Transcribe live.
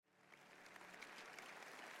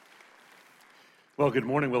Well, good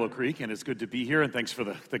morning, Willow Creek, and it's good to be here, and thanks for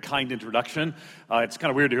the kind introduction. It's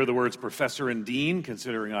kind of weird to hear the words professor and dean,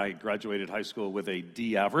 considering I graduated high school with a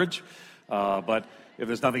D average. But if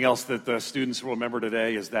there's nothing else that the students will remember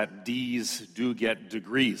today is that Ds do get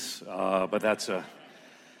degrees. But that's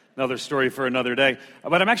another story for another day.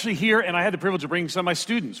 But I'm actually here, and I had the privilege of bringing some of my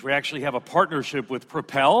students. We actually have a partnership with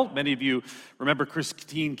Propel. Many of you remember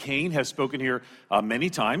Christine Kane has spoken here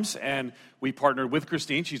many times, and we partnered with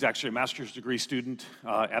Christine. She's actually a master's degree student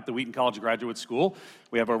at the Wheaton College Graduate School.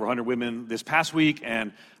 We have over 100 women this past week,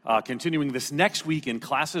 and continuing this next week in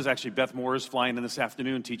classes. Actually, Beth Moore is flying in this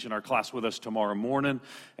afternoon, teaching our class with us tomorrow morning.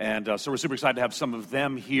 And so we're super excited to have some of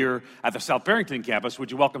them here at the South Barrington campus. Would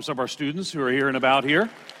you welcome some of our students who are here and about here?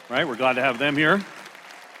 Right, we're glad to have them here.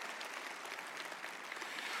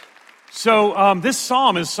 So this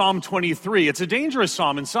psalm is Psalm 23. It's a dangerous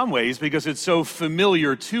psalm in some ways because it's so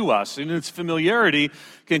familiar to us, and its familiarity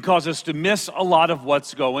can cause us to miss a lot of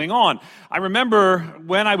what's going on. I remember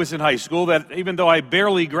when I was in high school that even though I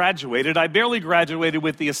barely graduated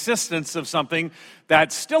with the assistance of something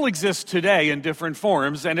that still exists today in different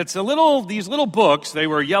forms, and it's these little books. They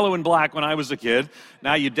were yellow and black when I was a kid.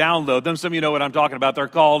 Now you download them. Some of you know what I'm talking about. They're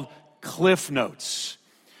called Cliff Notes.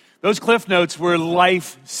 Those Cliff Notes were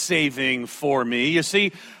life-saving for me. You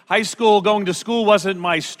see, going to school wasn't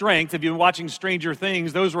my strength. If you've been watching Stranger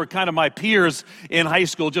Things, those were kind of my peers in high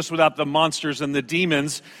school, just without the monsters and the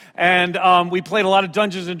demons. And we played a lot of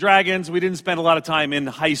Dungeons and Dragons. We didn't spend a lot of time in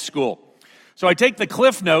high school. So I take the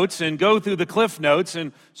Cliff Notes and go through the Cliff Notes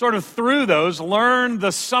and sort of through those learn the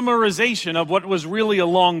summarization of what was really a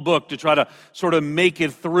long book to try to sort of make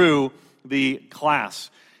it through the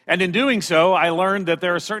class. And in doing so, I learned that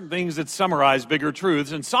there are certain things that summarize bigger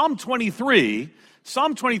truths. And Psalm 23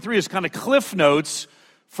 is kind of Cliff Notes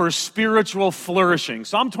for spiritual flourishing.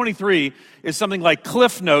 Psalm 23 is something like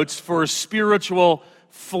Cliff Notes for spiritual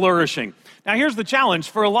flourishing. Now, here's the challenge.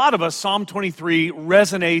 For a lot of us, Psalm 23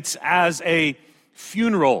 resonates as a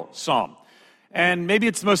funeral psalm. And maybe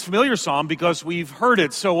it's the most familiar psalm because we've heard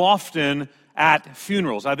it so often at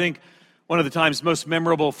funerals. I think one of the times most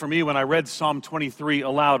memorable for me when I read Psalm 23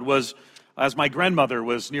 aloud was as my grandmother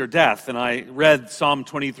was near death, and I read Psalm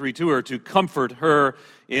 23 to her to comfort her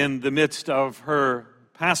in the midst of her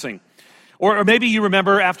passing. Or maybe you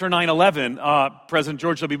remember after 9/11, President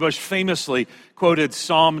George W. Bush famously quoted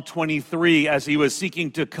Psalm 23 as he was seeking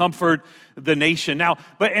to comfort the nation. Now,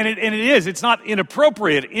 it's not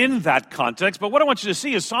inappropriate in that context, but what I want you to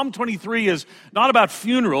see is Psalm 23 is not about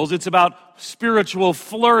funerals, it's about spiritual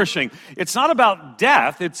flourishing. It's not about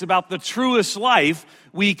death, it's about the truest life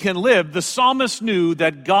we can live. The psalmist knew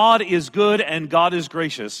that God is good and God is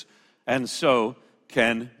gracious, and so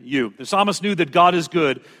can you. The psalmist knew that God is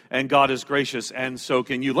good and God is gracious, and so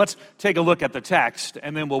can you. Let's take a look at the text,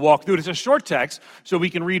 and then we'll walk through it. It's a short text, so we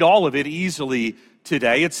can read all of it easily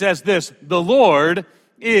today. It says this: "The Lord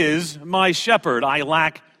is my shepherd, I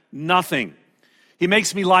lack nothing. He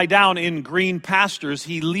makes me lie down in green pastures.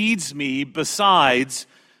 He leads me beside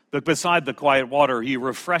the quiet water. He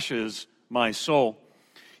refreshes my soul.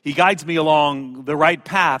 He guides me along the right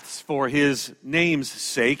paths for his name's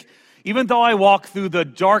sake. Even though I walk through the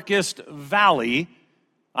darkest valley,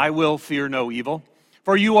 I will fear no evil.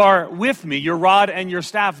 For you are with me, your rod and your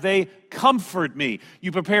staff, they comfort me.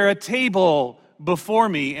 You prepare a table before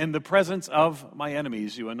me in the presence of my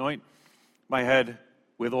enemies. You anoint my head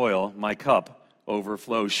with oil, my cup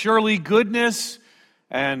overflows. Surely goodness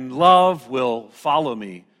and love will follow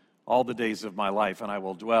me all the days of my life, and I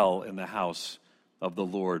will dwell in the house of the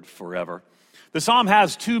Lord forever." The psalm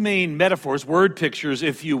has two main metaphors, word pictures,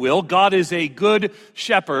 if you will. God is a good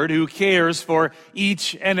shepherd who cares for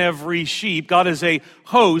each and every sheep. God is a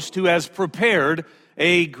host who has prepared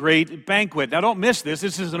a great banquet. Now, don't miss this.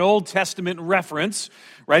 This is an Old Testament reference,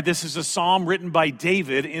 right? This is a psalm written by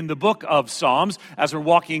David in the book of Psalms as we're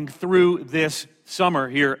walking through this summer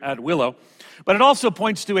here at Willow. But it also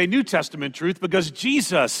points to a New Testament truth because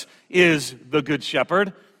Jesus is the good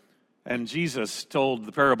shepherd. And Jesus told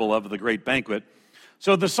the parable of the great banquet.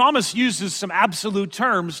 So the psalmist uses some absolute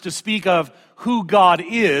terms to speak of who God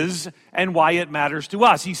is and why it matters to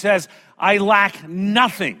us. He says, "I lack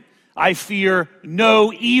nothing. I fear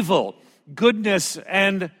no evil. Goodness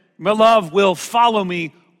and my love will follow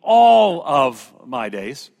me all of my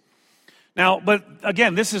days." Now, but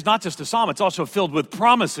again, this is not just a psalm. It's also filled with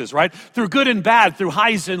promises, right? Through good and bad, through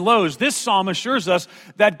highs and lows, this psalm assures us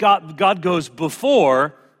that God goes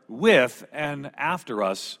before, with, and after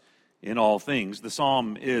us in all things. The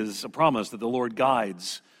psalm is a promise that the Lord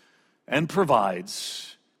guides and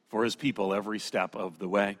provides for his people every step of the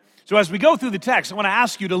way. So as we go through the text, I want to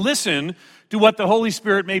ask you to listen to what the Holy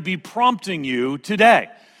Spirit may be prompting you today.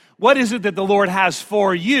 What is it that the Lord has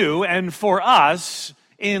for you and for us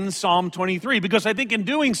in Psalm 23? Because I think in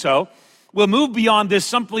doing so, we'll move beyond this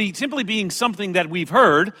simply being something that we've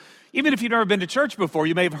heard. Even if you've never been to church before,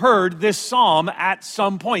 you may have heard this psalm at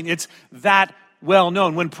some point. It's that well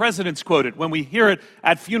known. When presidents quote it, when we hear it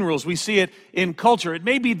at funerals, we see it in culture. It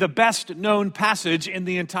may be the best known passage in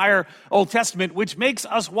the entire Old Testament, which makes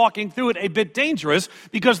us walking through it a bit dangerous,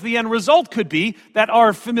 because the end result could be that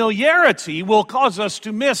our familiarity will cause us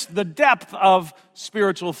to miss the depth of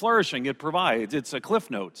spiritual flourishing it provides. It's a cliff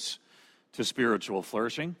notes to spiritual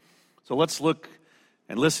flourishing. So let's look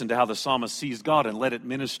and listen to how the psalmist sees God and let it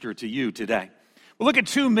minister to you today. We'll look at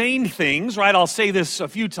two main things, right? I'll say this a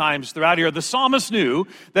few times throughout here. The psalmist knew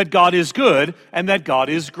that God is good and that God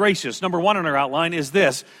is gracious. Number one on our outline is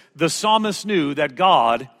this: the psalmist knew that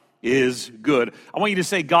God is good. I want you to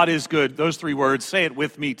say God is good. Those three words, say it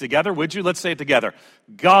with me together, would you? Let's say it together.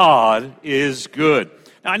 God is good.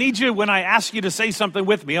 Now, I need you, when I ask you to say something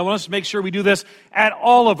with me, I want us to make sure we do this at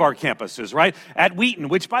all of our campuses, right? At Wheaton,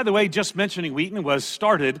 which, by the way, just mentioning Wheaton, was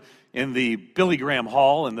started in the Billy Graham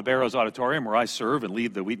Hall in the Barrows Auditorium, where I serve and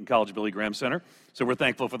lead the Wheaton College Billy Graham Center. So we're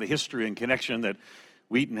thankful for the history and connection that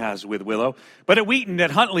Wheaton has with Willow. But at Wheaton,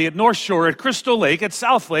 at Huntley, at North Shore, at Crystal Lake, at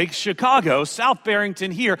South Lake, Chicago, South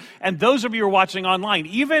Barrington here, and those of you who are watching online,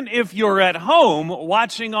 even if you're at home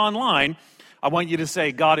watching online, I want you to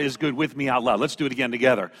say, God is good with me out loud. Let's do it again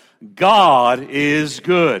together. God is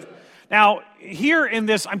good. Now, here in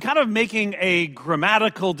this, I'm kind of making a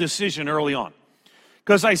grammatical decision early on.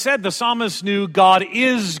 Because I said the psalmist knew God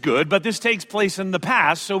is good, but this takes place in the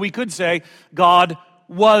past, so we could say God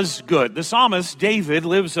was good. The psalmist, David,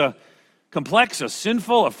 lives a complex, a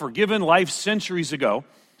sinful, a forgiven life centuries ago,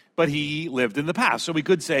 but he lived in the past. So we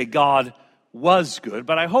could say God was good.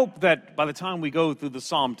 But I hope that by the time we go through the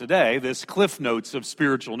psalm today, this cliff notes of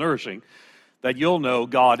spiritual nourishing, that you'll know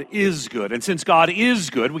God is good. And since God is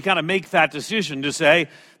good, we kind of make that decision to say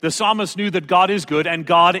the psalmist knew that God is good and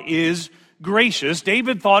God is gracious.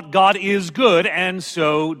 David thought God is good, and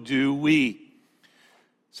so do we.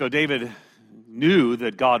 So David knew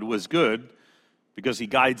that God was good because he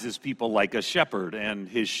guides his people like a shepherd and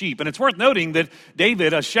his sheep. And it's worth noting that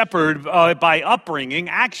David, a shepherd by upbringing,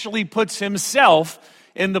 actually puts himself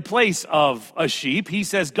in the place of a sheep. He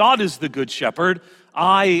says, God is the good shepherd,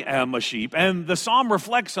 I am a sheep. And the psalm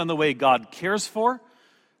reflects on the way God cares for,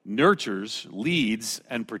 nurtures, leads,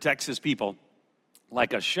 and protects his people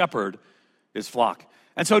like a shepherd his flock.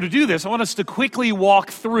 And so to do this, I want us to quickly walk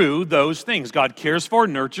through those things. God cares for,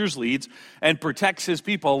 nurtures, leads, and protects his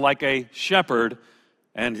people like a shepherd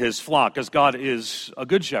and his flock, because God is a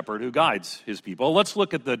good shepherd who guides his people. Let's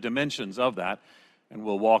look at the dimensions of that, and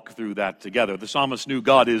we'll walk through that together. The psalmist knew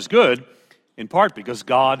God is good, in part because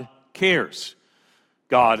God cares.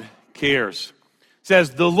 God cares. It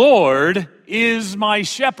says, the Lord is my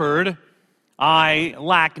shepherd, I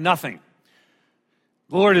lack nothing.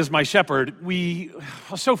 The Lord is my shepherd. We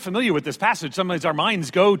are so familiar with this passage. Sometimes our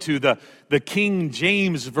minds go to the King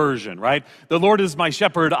James Version, right? The Lord is my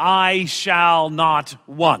shepherd, I shall not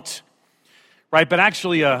want. Right? But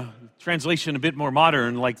actually a translation a bit more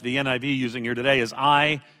modern, like the NIV using here today, is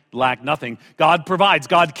I lack nothing. God provides.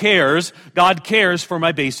 God cares. God cares for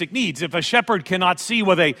my basic needs. If a shepherd cannot see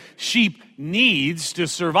what a sheep needs to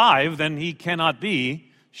survive, then she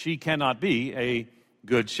cannot be a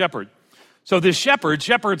good shepherd. So this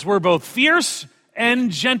shepherds were both fierce and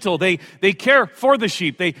gentle. They care for the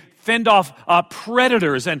sheep. They fend off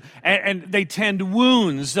predators and they tend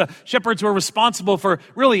wounds. Shepherds were responsible for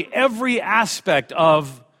really every aspect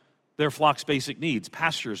of their flock's basic needs: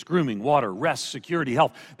 pastures, grooming, water, rest, security,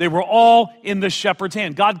 health. They were all in the shepherd's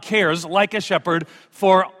hand. God cares like a shepherd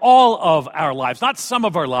for all of our lives, not some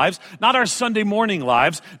of our lives, not our Sunday morning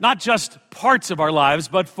lives, not just parts of our lives,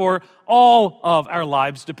 but for all of our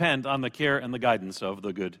lives depend on the care and the guidance of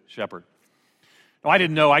the good shepherd. Now, I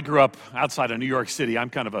didn't know. I grew up outside of New York City. I'm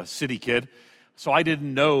kind of a city kid, so I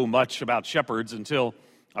didn't know much about shepherds until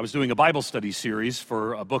I was doing a Bible study series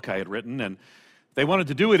for a book I had written, and they wanted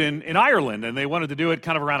to do it in Ireland, and they wanted to do it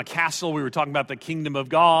kind of around a castle. We were talking about the kingdom of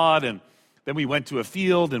God, and then we went to a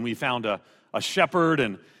field, and we found a shepherd,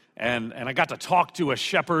 and I got to talk to a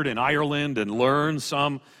shepherd in Ireland and learn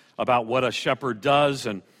some about what a shepherd does,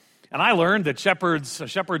 and I learned that a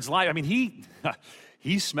shepherd's life, I mean,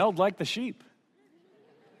 he smelled like the sheep.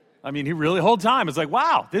 I mean, he really, the whole time, it's like,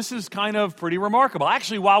 wow, this is kind of pretty remarkable.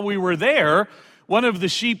 Actually, while we were there, one of the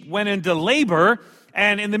sheep went into labor,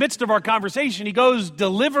 and in the midst of our conversation, he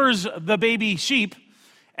delivers the baby sheep,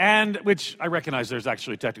 and which I recognize there's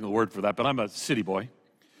actually a technical word for that, but I'm a city boy.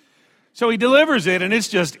 So he delivers it, and it's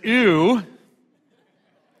just, ew.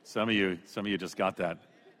 Some of you just got that.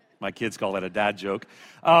 My kids call that a dad joke.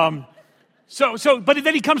 But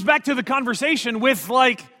then he comes back to the conversation with,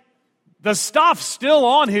 like, the stuff still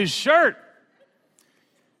on his shirt.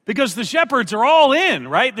 Because the shepherds are all in,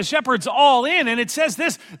 right? The shepherds all in. And it says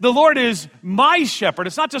this, the Lord is my shepherd.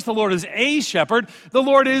 It's not just the Lord is a shepherd. The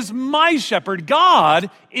Lord is my shepherd. God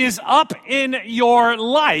is up in your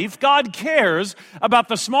life. God cares about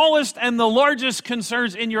the smallest and the largest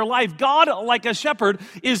concerns in your life. God, like a shepherd,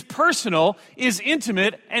 is personal, is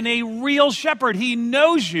intimate, and a real shepherd. He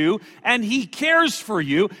knows you, and he cares for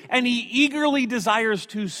you, and he eagerly desires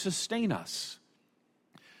to sustain us.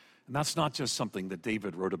 And that's not just something that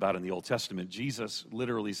David wrote about in the Old Testament. Jesus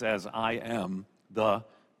literally says, I am the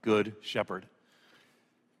good shepherd.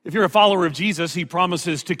 If you're a follower of Jesus, he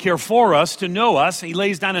promises to care for us, to know us. He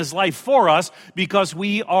lays down his life for us because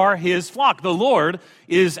we are his flock. The Lord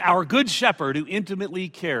is our good shepherd who intimately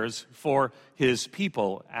cares for his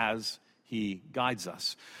people as he guides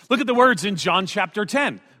us. Look at the words in John chapter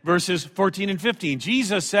 10, verses 14 and 15.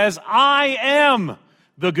 Jesus says, I am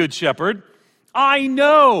the good shepherd. I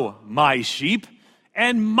know my sheep,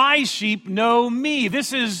 and my sheep know me.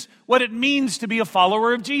 This is what it means to be a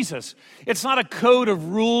follower of Jesus. It's not a code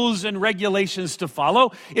of rules and regulations to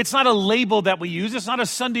follow. It's not a label that we use. It's not a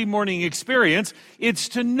Sunday morning experience. It's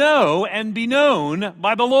to know and be known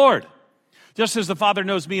by the Lord. Just as the Father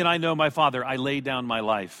knows me and I know my Father, I lay down my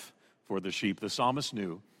life for the sheep. The psalmist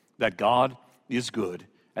knew that God is good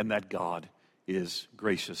and that God is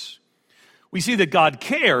gracious. We see that God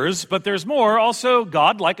cares, but there's more. Also,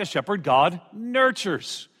 God, like a shepherd, God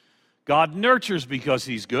nurtures. God nurtures because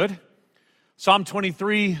he's good. Psalm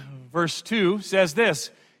 23, verse 2 says this,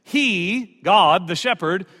 He, God, the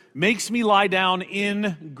shepherd, makes me lie down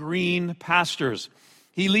in green pastures.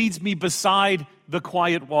 He leads me beside the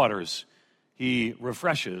quiet waters. He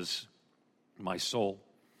refreshes my soul.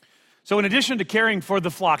 So in addition to caring for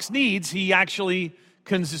the flock's needs, he actually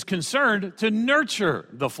is concerned to nurture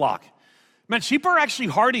the flock. Man, sheep are actually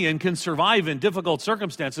hardy and can survive in difficult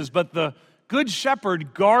circumstances, but the good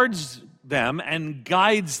shepherd guards them and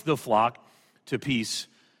guides the flock to peace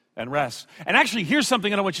and rest. And actually, here's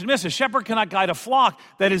something I don't want you to miss. A shepherd cannot guide a flock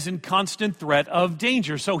that is in constant threat of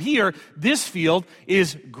danger. So here, this field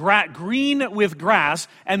is green with grass,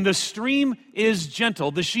 and the stream is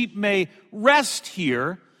gentle. The sheep may rest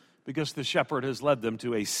here because the shepherd has led them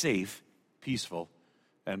to a safe, peaceful,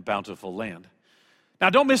 and bountiful land. Now,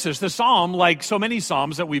 don't miss this. The psalm, like so many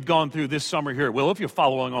psalms that we've gone through this summer here at Willow, if you're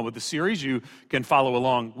following on with the series, you can follow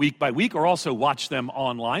along week by week or also watch them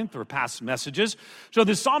online through past messages. So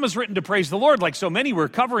this psalm is written to praise the Lord, like so many we're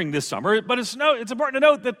covering this summer. But it's important to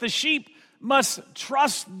note that the sheep must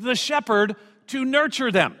trust the shepherd to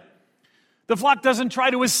nurture them. The flock doesn't try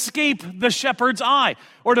to escape the shepherd's eye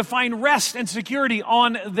or to find rest and security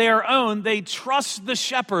on their own. They trust the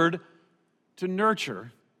shepherd to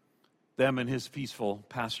nurture them in his peaceful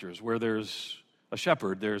pastures. Where there's a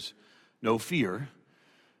shepherd, there's no fear.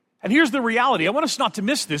 And here's the reality. I want us not to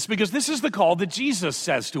miss this because this is the call that Jesus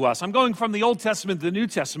says to us. I'm going from the Old Testament to the New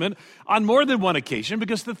Testament on more than one occasion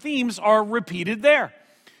because the themes are repeated there.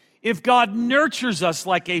 If God nurtures us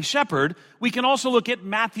like a shepherd, we can also look at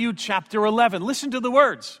Matthew chapter 11. Listen to the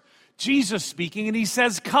words. Jesus speaking, and he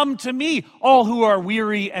says, "Come to me, all who are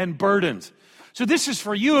weary and burdened." So this is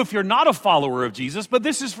for you if you're not a follower of Jesus, but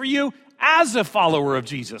this is for you as a follower of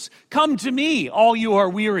Jesus. Come to me, all you are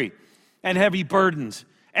weary and heavy burdened,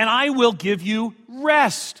 and I will give you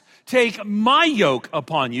rest. Take my yoke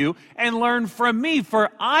upon you and learn from me,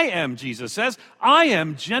 for I am, Jesus says, I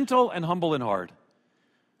am gentle and humble in heart.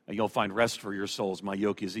 And you'll find rest for your souls. My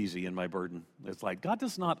yoke is easy and my burden. It's like God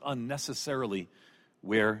does not unnecessarily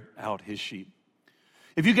wear out his sheep.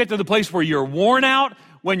 If you get to the place where you're worn out,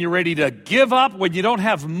 when you're ready to give up, when you don't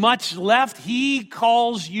have much left, he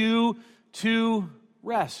calls you to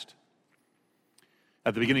rest.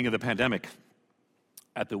 At the beginning of the pandemic,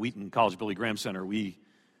 at the Wheaton College Billy Graham Center, we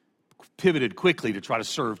pivoted quickly to try to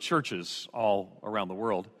serve churches all around the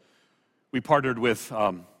world. We partnered with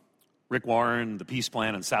Rick Warren, the Peace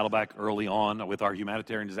Plan, and Saddleback early on with our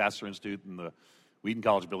Humanitarian Disaster Institute and the Wheaton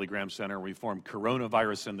College Billy Graham Center. We formed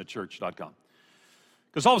coronavirusinthechurch.com.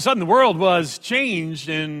 Because all of a sudden the world was changed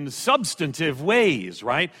in substantive ways,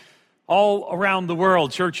 right? All around the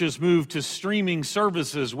world, churches moved to streaming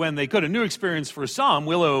services when they could. A new experience for some.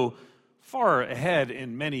 Willow far ahead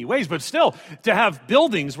in many ways, but still to have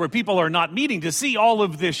buildings where people are not meeting, to see all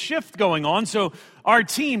of this shift going on. So our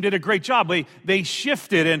team did a great job. They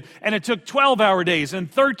shifted, and it took 12-hour days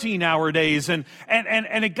and 13-hour days, and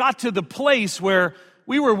it got to the place where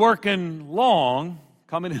we were working long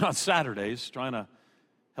coming in on Saturdays, trying to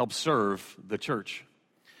help serve the church.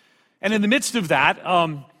 And in the midst of that,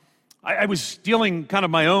 I was dealing kind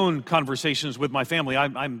of my own conversations with my family.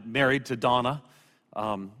 I'm married to Donna,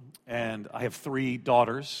 and I have 3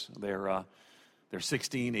 daughters. They're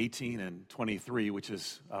 16, 18, and 23, which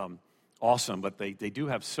is awesome, but they do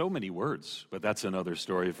have so many words, but that's another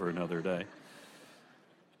story for another day.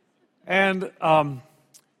 And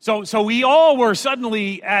so we all were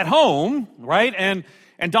suddenly at home, right?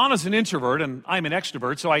 And Donna's an introvert, and I'm an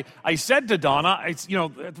extrovert. So I said to Donna,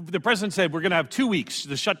 the president said we're going to have 2 weeks,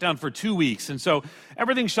 the shutdown for 2 weeks. And so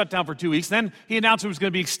everything shut down for 2 weeks. Then he announced it was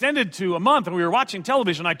going to be extended to a month, and we were watching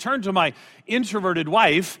television. I turned to my introverted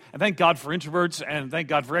wife, and thank God for introverts, and thank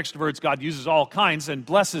God for extroverts. God uses all kinds and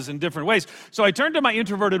blesses in different ways. So I turned to my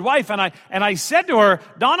introverted wife, and I said to her,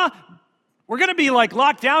 Donna, we're going to be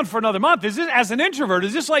locked down for another month. Is this, as an introvert,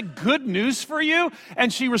 is this good news for you?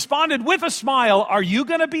 And she responded with a smile, are you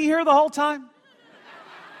going to be here the whole time?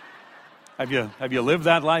 Have you lived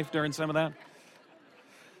that life during some of that?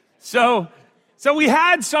 So we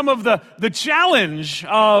had some of the challenge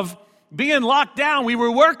of being locked down. We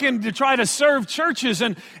were working to try to serve churches.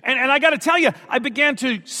 And I got to tell you, I began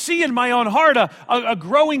to see in my own heart a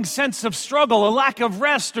growing sense of struggle, a lack of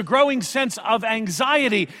rest, a growing sense of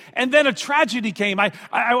anxiety. And then a tragedy came.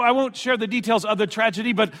 I won't share the details of the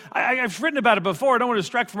tragedy, but I've written about it before. I don't want to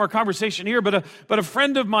distract from our conversation here, but a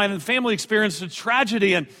friend of mine and family experienced a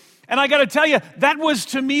tragedy. And I got to tell you, that was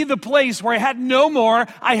to me the place where I had no more,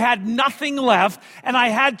 I had nothing left, and I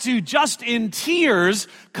had to, just in tears,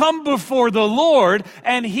 come before the Lord,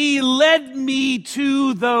 and He led me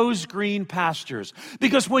to those green pastures.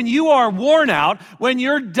 Because when you are worn out, when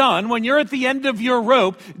you're done, when you're at the end of your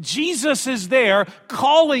rope, Jesus is there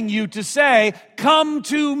calling you to say, come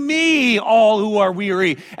to me, all who are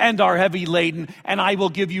weary and are heavy laden, and I will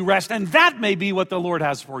give you rest. And that may be what the Lord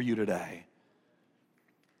has for you today.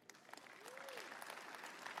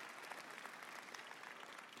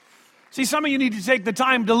 See, some of you need to take the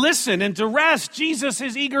time to listen and to rest. Jesus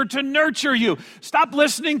is eager to nurture you. Stop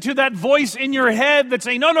listening to that voice in your head that's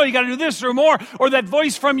saying, no, you got to do this or more, or that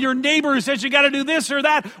voice from your neighbor who says you got to do this or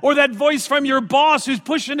that, or that voice from your boss who's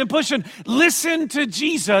pushing and pushing. Listen to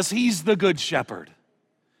Jesus. He's the good shepherd.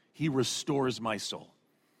 He restores my soul.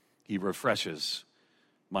 He refreshes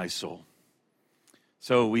my soul.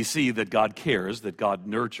 So we see that God cares, that God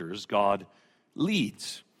nurtures, God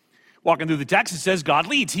leads. Walking through the text, it says God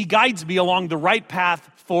leads. He guides me along the right path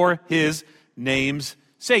for His name's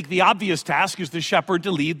sake. The obvious task is the shepherd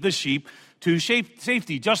to lead the sheep to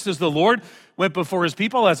safety. Just as the Lord went before His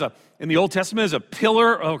people in the Old Testament as a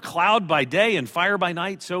pillar of cloud by day and fire by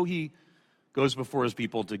night, so He goes before His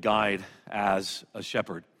people to guide as a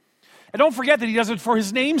shepherd. And don't forget that He does it for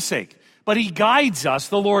His name's sake. But He guides us.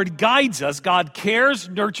 The Lord guides us. God cares,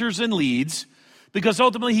 nurtures, and leads because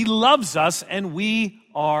ultimately He loves us and we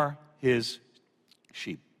are His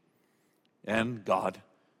sheep. And God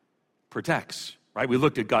protects, right? We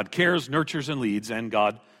looked at God cares, nurtures, and leads, and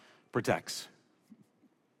God protects.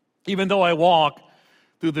 Even though I walk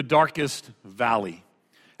through the darkest valley.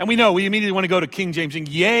 And we immediately want to go to King James.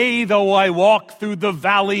 Yea, though I walk through the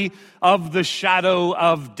valley of the shadow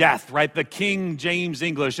of death, right? The King James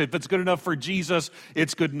English. If it's good enough for Jesus,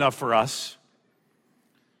 it's good enough for us.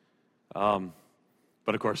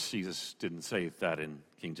 But of course, Jesus didn't say that in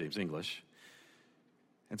King James English.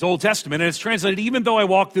 It's Old Testament, and it's translated, even though I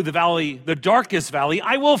walk through the valley, the darkest valley,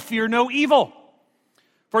 I will fear no evil.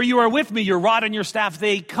 For you are with me, your rod and your staff,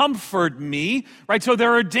 they comfort me, right? So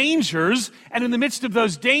there are dangers, and in the midst of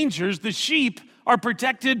those dangers, the sheep are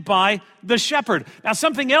protected by the shepherd. Now,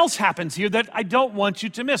 something else happens here that I don't want you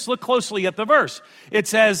to miss. Look closely at the verse. It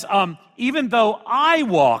says, even though I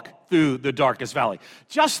walk through the darkest valley.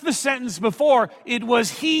 Just the sentence before, it was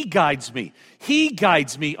He guides me. He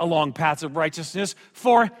guides me along paths of righteousness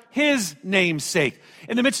for His name's sake.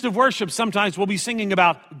 In the midst of worship, sometimes we'll be singing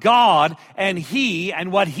about God and He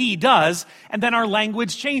and what He does, and then our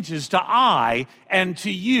language changes to I and to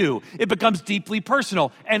you. It becomes deeply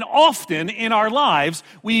personal. And often in our lives,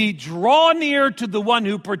 we draw near to the one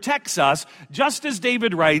who protects us, just as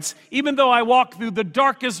David writes, even though I walk through the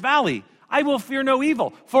darkest valley, I will fear no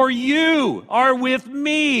evil, for you are with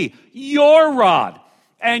me, your rod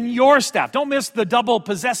and your staff. Don't miss the double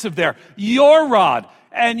possessive there. Your rod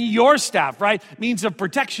and your staff, right? Means of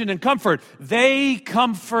protection and comfort. They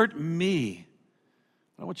comfort me.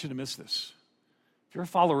 I don't want you to miss this. If you're a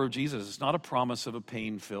follower of Jesus, it's not a promise of a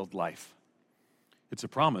pain-filled life. It's a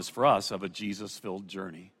promise for us of a Jesus-filled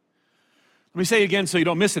journey. Let me say again so you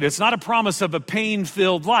don't miss it. It's not a promise of a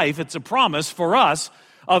pain-filled life. It's a promise for us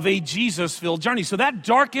of a Jesus-filled journey. So that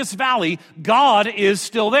darkest valley, God is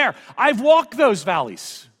still there. I've walked those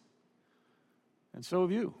valleys. And so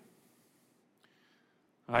have you.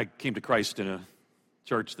 I came to Christ in a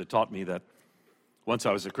church that taught me that once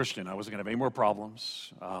I was a Christian, I wasn't going to have any more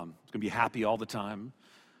problems. I was going to be happy all the time.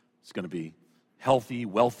 It's going to be healthy,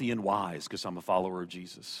 wealthy, and wise because I'm a follower of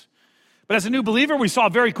Jesus. But as a new believer, we saw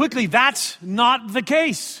very quickly that's not the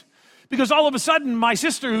case. Because all of a sudden, my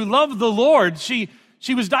sister who loved the Lord, she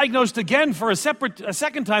was diagnosed again for a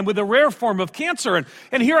second time with a rare form of cancer.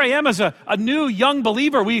 And here I am as a new young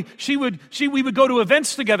believer. We would go to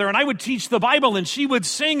events together and I would teach the Bible and she would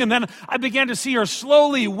sing. And then I began to see her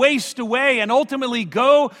slowly waste away and ultimately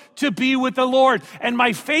go to be with the Lord. And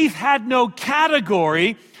my faith had no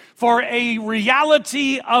category for a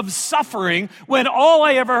reality of suffering when all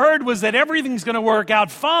I ever heard was that everything's going to work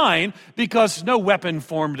out fine because no weapon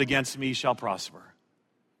formed against me shall prosper.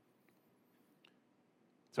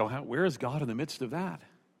 So where is God in the midst of that?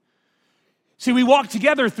 See, we walk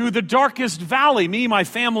together through the darkest valley, me, my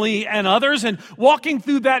family, and others, and walking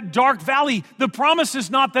through that dark valley, the promise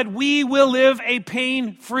is not that we will live a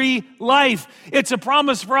pain-free life. It's a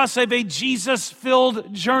promise for us of a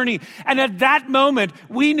Jesus-filled journey. And at that moment,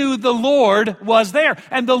 we knew the Lord was there,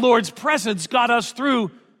 and the Lord's presence got us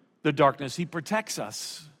through the darkness. He protects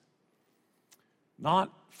us,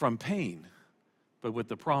 not from pain, but with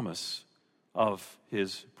the promise of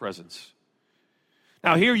His presence.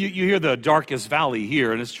 Now here you hear the darkest valley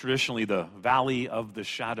here, and it's traditionally the valley of the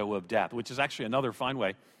shadow of death, which is actually another fine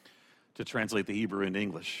way to translate the Hebrew into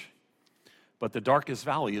English. But the darkest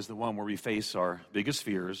valley is the one where we face our biggest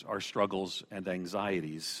fears, our struggles, and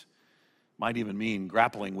anxieties. Might even mean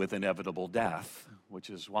grappling with inevitable death, which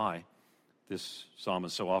is why this psalm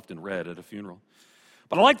is so often read at a funeral.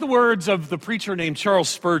 But I like the words of the preacher named Charles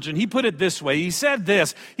Spurgeon. He put it this way. He said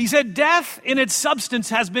this. He said, death in its substance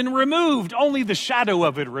has been removed. Only the shadow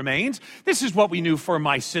of it remains. This is what we knew for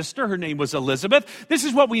my sister. Her name was Elizabeth. This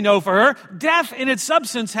is what we know for her. Death in its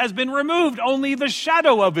substance has been removed. Only the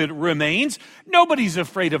shadow of it remains. Nobody's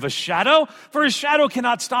afraid of a shadow, for a shadow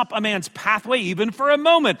cannot stop a man's pathway even for a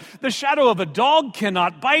moment. The shadow of a dog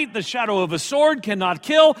cannot bite. The shadow of a sword cannot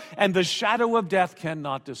kill. And the shadow of death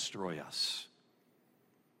cannot destroy us.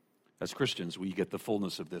 As Christians, we get the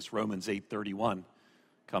fullness of this. Romans 8:31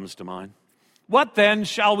 comes to mind. What then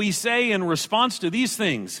shall we say in response to these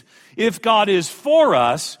things? If God is for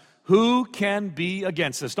us, who can be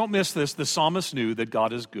against us? Don't miss this. The psalmist knew that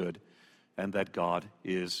God is good and that God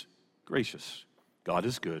is gracious. God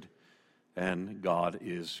is good and God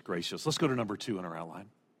is gracious. Let's go to number 2 in our outline.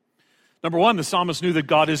 Number 1, the psalmist knew that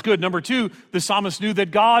God is good. Number 2, the psalmist knew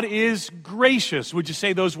that God is gracious. Would you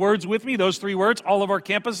say those words with me, those 3 words? All of our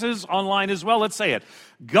campuses, online as well. Let's say it.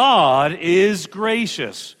 God is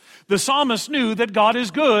gracious. The psalmist knew that God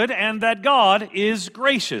is good and that God is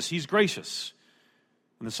gracious. He's gracious.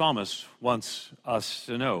 And the psalmist wants us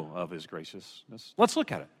to know of His graciousness. Let's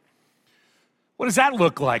look at it. What does that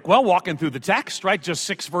look like? Well, walking through the text, right? Just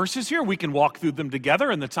 6 verses here. We can walk through them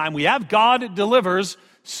together in the time we have. God delivers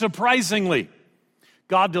surprisingly.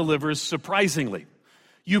 God delivers surprisingly.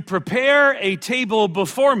 You prepare a table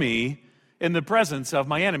before me in the presence of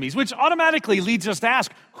my enemies, which automatically leads us to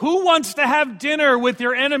ask, who wants to have dinner with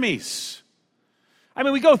your enemies? I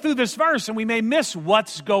mean, we go through this verse and we may miss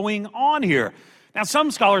what's going on here. Now,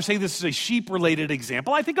 some scholars say this is a sheep-related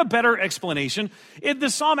example. I think a better explanation, the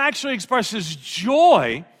psalm actually expresses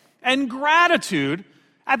joy and gratitude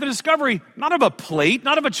at the discovery, not of a plate,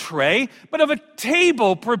 not of a tray, but of a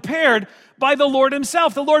table prepared by the Lord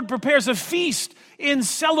Himself. The Lord prepares a feast in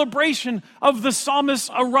celebration of the psalmist's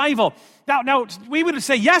arrival. Now, we would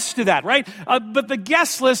say yes to that, right? But the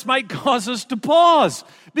guest list might cause us to pause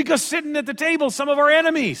because sitting at the table, some of our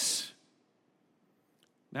enemies.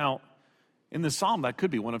 Now, in the psalm, that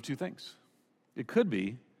could be one of 2 things. It could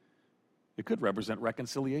represent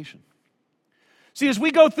reconciliation. See, as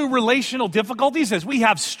we go through relational difficulties, as we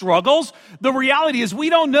have struggles, the reality is we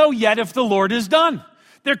don't know yet if the Lord is done.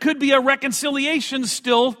 There could be a reconciliation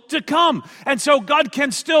still to come. And so God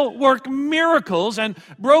can still work miracles and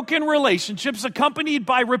broken relationships accompanied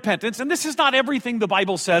by repentance. And this is not everything the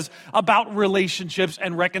Bible says about relationships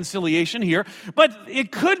and reconciliation here, but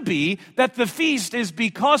it could be that the feast is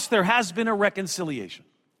because there has been a reconciliation.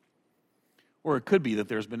 Or it could be that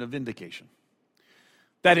there's been a vindication.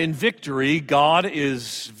 That in victory, God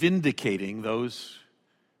is vindicating those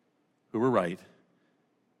who were right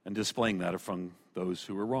and displaying that from those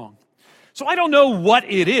who were wrong. So I don't know what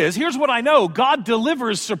it is. Here's what I know. God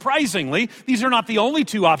delivers surprisingly. These are not the only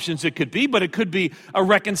two options it could be, but it could be a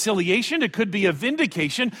reconciliation. It could be a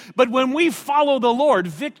vindication. But when we follow the Lord,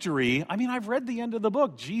 victory, I've read the end of the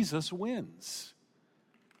book. Jesus wins.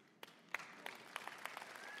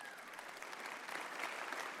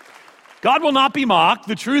 God will not be mocked.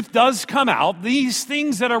 The truth does come out. These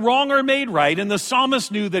things that are wrong are made right. And the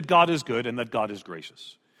psalmist knew that God is good and that God is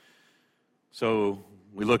gracious. So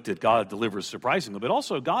we looked at God delivers surprisingly, but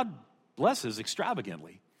also God blesses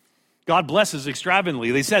extravagantly. God blesses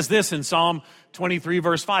extravagantly. He says this in Psalm 23,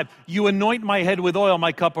 verse 5, "You anoint my head with oil,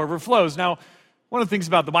 my cup overflows." Now, one of the things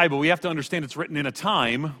about the Bible, we have to understand it's written in a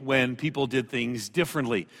time when people did things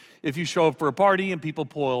differently. If you show up for a party and people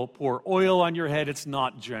pour oil on your head, it's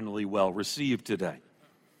not generally well received today.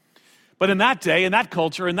 But in that day, in that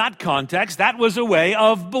culture, in that context, that was a way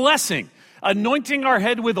of blessing. Anointing our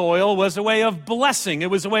head with oil was a way of blessing. It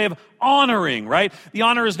was a way of honoring, right? The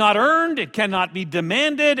honor is not earned. It cannot be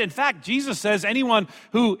demanded. In fact, Jesus says anyone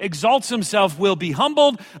who exalts himself will be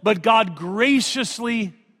humbled, but God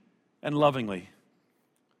graciously and lovingly.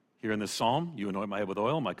 Here in this psalm, you anoint my head with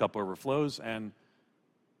oil, my cup overflows, and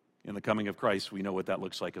in the coming of Christ, we know what that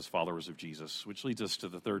looks like as followers of Jesus, which leads us to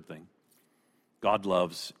the third thing. God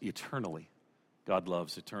loves eternally. God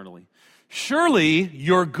loves eternally. Surely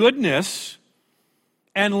your goodness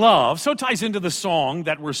and love, so ties into the song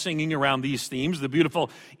that we're singing around these themes, the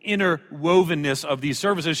beautiful interwovenness of these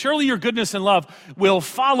services. Surely your goodness and love will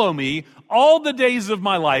follow me all the days of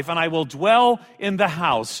my life, and I will dwell in the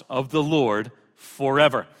house of the Lord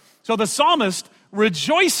forever. So the psalmist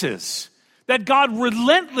rejoices that God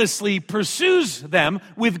relentlessly pursues them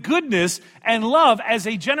with goodness and love as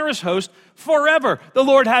a generous host forever. The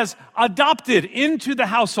Lord has adopted into the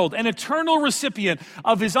household an eternal recipient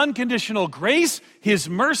of his unconditional grace, his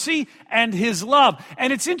mercy, and his love.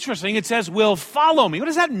 And it's interesting, it says, will follow me. What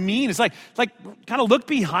does that mean? It's like kind of look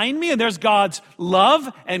behind me and there's God's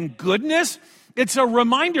love and goodness. It's a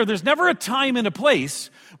reminder there's never a time and a place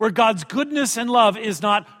where God's goodness and love is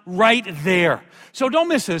not right there. So don't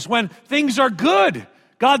miss this. When things are good,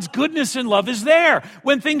 God's goodness and love is there.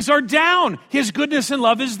 When things are down, his goodness and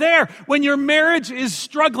love is there. When your marriage is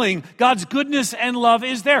struggling, God's goodness and love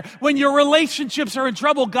is there. When your relationships are in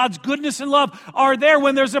trouble, God's goodness and love are there.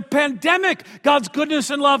 When there's a pandemic, God's goodness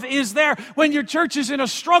and love is there. When your church is in a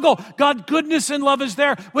struggle, God's goodness and love is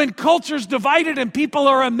there. When culture's divided and people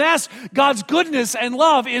are a mess, God's goodness and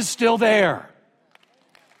love is still there.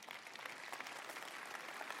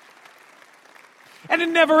 And it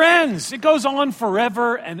never ends. It goes on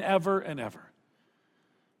forever and ever and ever.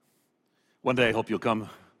 One day I hope you'll come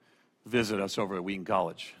visit us over at Wheaton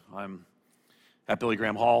College. I'm at Billy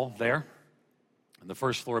Graham Hall there. And the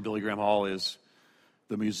first floor of Billy Graham Hall is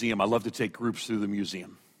the museum. I love to take groups through the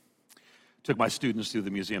museum. Took my students through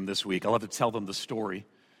the museum this week. I love to tell them the story.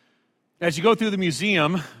 As you go through the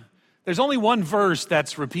museum, there's only one verse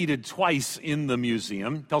that's repeated twice in the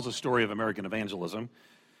museum. It tells a story of American evangelism.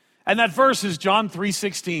 And that verse is John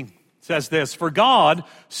 3:16. It says this, "For God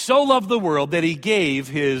so loved the world that he gave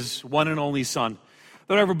his one and only Son.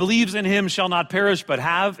 That whoever believes in him shall not perish but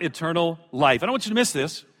have eternal life." I don't want you to miss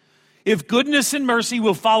this. "If goodness and mercy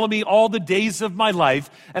will follow me all the days of my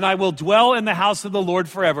life, and I will dwell in the house of the Lord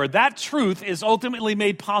forever." That truth is ultimately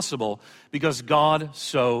made possible because God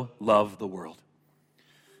so loved the world.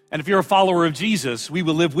 And if you're a follower of Jesus, we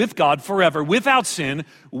will live with God forever, without sin,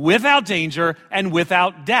 without danger, and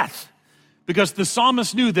without death. Because the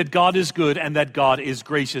psalmist knew that God is good and that God is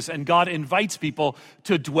gracious, and God invites people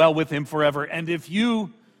to dwell with him forever. And if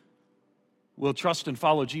you will trust and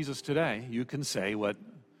follow Jesus today, you can say what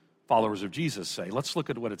followers of Jesus say. Let's look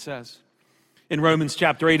at what it says. In Romans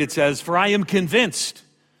chapter 8, it says, "For I am convinced."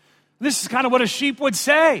 This is kind of what a sheep would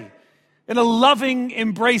say in a loving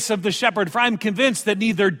embrace of the shepherd. "For I am convinced that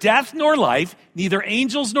neither death nor life, neither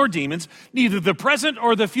angels nor demons, neither the present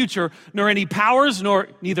or the future, nor any powers, nor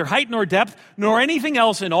neither height nor depth, nor anything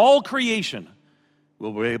else in all creation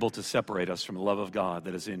will be able to separate us from the love of God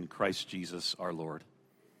that is in Christ Jesus our Lord."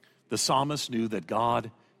 The psalmist knew that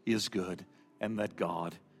God is good and that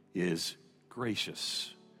God is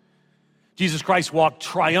gracious. Jesus Christ walked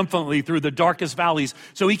triumphantly through the darkest valleys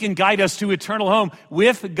so he can guide us to eternal home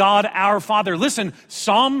with God our Father. Listen,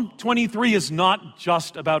 Psalm 23 is not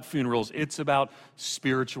just about funerals. It's about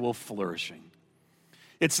spiritual flourishing.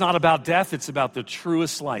 It's not about death. It's about the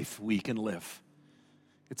truest life we can live.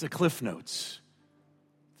 It's a Cliff Notes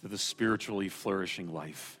to the spiritually flourishing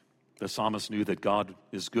life. The psalmist knew that God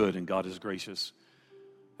is good and God is gracious,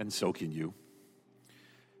 and so can you.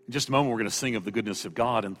 In just a moment, we're going to sing of the goodness of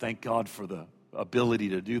God and thank God for the ability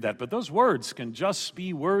to do that. But those words can just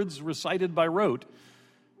be words recited by rote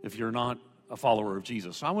if you're not a follower of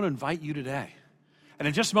Jesus. So I want to invite you today. And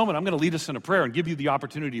in just a moment, I'm going to lead us in a prayer and give you the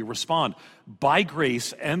opportunity to respond by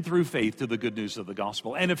grace and through faith to the good news of the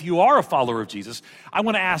gospel. And if you are a follower of Jesus, I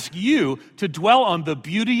want to ask you to dwell on the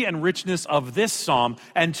beauty and richness of this psalm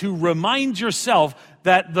and to remind yourself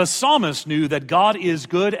that the psalmist knew that God is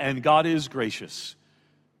good and God is gracious.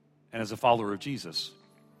 And as a follower of Jesus,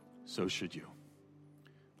 so should you.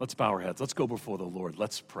 Let's bow our heads. Let's go before the Lord.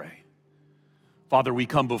 Let's pray. Father, we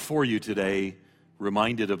come before you today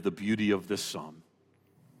reminded of the beauty of this psalm.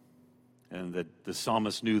 And that the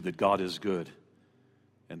psalmist knew that God is good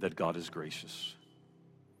and that God is gracious.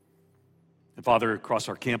 And Father, across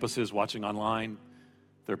our campuses, watching online,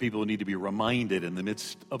 there are people who need to be reminded in the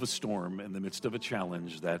midst of a storm, in the midst of a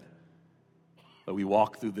challenge, that we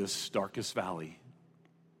walk through this darkest valley.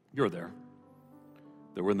 You're there.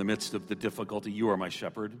 That we're in the midst of the difficulty. You are my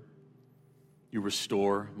shepherd. You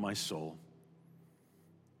restore my soul.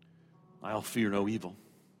 I'll fear no evil.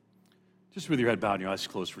 Just with your head bowed and your eyes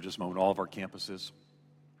closed for just a moment, all of our campuses.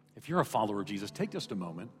 If you're a follower of Jesus, take just a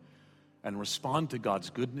moment and respond to God's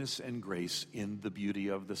goodness and grace in the beauty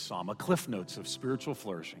of the psalm, a cliff notes of spiritual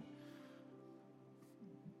flourishing.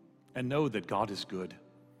 And know that God is good.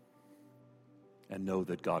 And know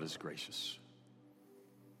that God is gracious.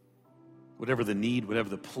 Whatever the need, whatever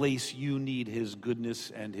the place you need His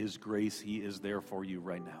goodness and His grace, He is there for you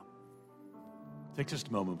right now. Take just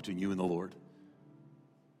a moment between you and the Lord.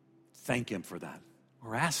 Thank Him for that.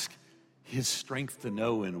 Or ask His strength to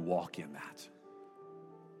know and walk in that.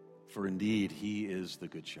 For indeed, He is the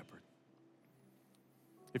Good Shepherd.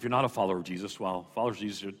 If you're not a follower of Jesus, well, followers of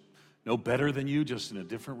Jesus are no better than you, just in a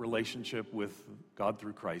different relationship with God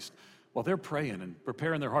through Christ. While they're praying and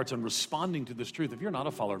preparing their hearts and responding to this truth, if you're not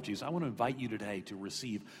a follower of Jesus, I want to invite you today to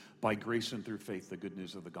receive by grace and through faith the good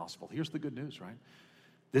news of the gospel. Here's the good news, right?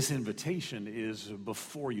 This invitation is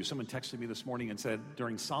before you. Someone texted me this morning and said,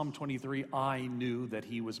 during Psalm 23, I knew that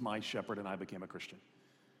He was my shepherd and I became a Christian.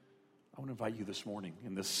 I want to invite you this morning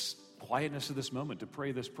in this quietness of this moment to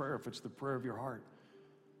pray this prayer. If it's the prayer of your heart,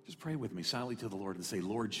 just pray with me silently to the Lord and say,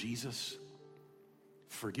 Lord Jesus,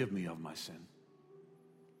 forgive me of my sin.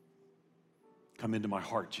 Come into my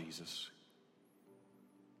heart, Jesus.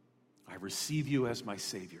 I receive you as my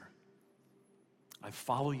Savior. I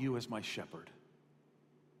follow you as my shepherd.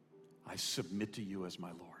 I submit to you as my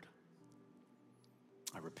Lord.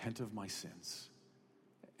 I repent of my sins,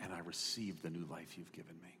 and I receive the new life you've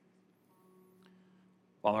given me.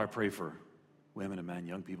 While I pray for women and men,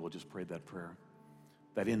 young people, just prayed that prayer,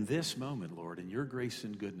 that in this moment, Lord, in your grace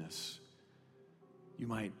and goodness, you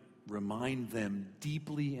might remind them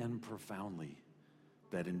deeply and profoundly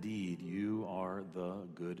that indeed you are the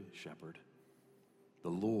good shepherd. The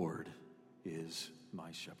Lord is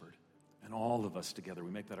my shepherd. And all of us together,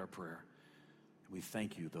 we make that our prayer. And we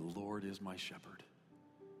thank you, the Lord is my shepherd.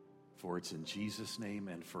 For it's in Jesus' name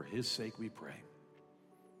and for His sake we pray.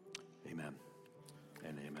 Amen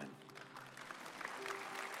and amen.